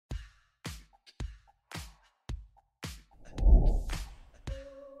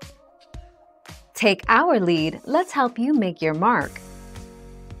Take our lead, let's help you make your mark.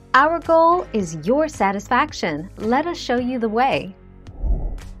 Our goal is your satisfaction. Let us show you the way.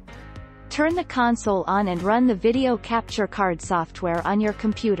 Turn the console on and run the video capture card software on your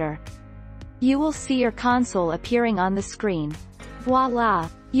computer. You will see your console appearing on the screen. Voila!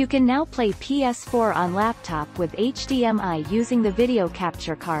 You can now play PS4 on laptop with HDMI using the video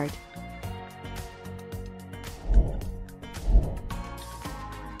capture card.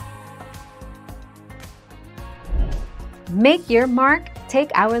 Make your mark,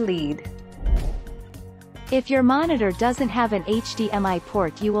 take our lead. If your monitor doesn't have an HDMI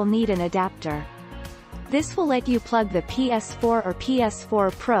port, you will need an adapter. This will let you plug the PS4 or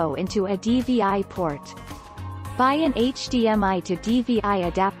PS4 Pro into a DVI port. Buy an HDMI to DVI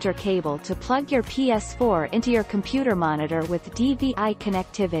adapter cable to plug your PS4 into your computer monitor with DVI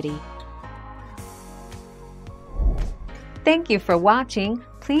connectivity. Thank you for watching.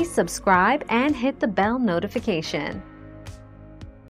 Please subscribe and hit the bell notification.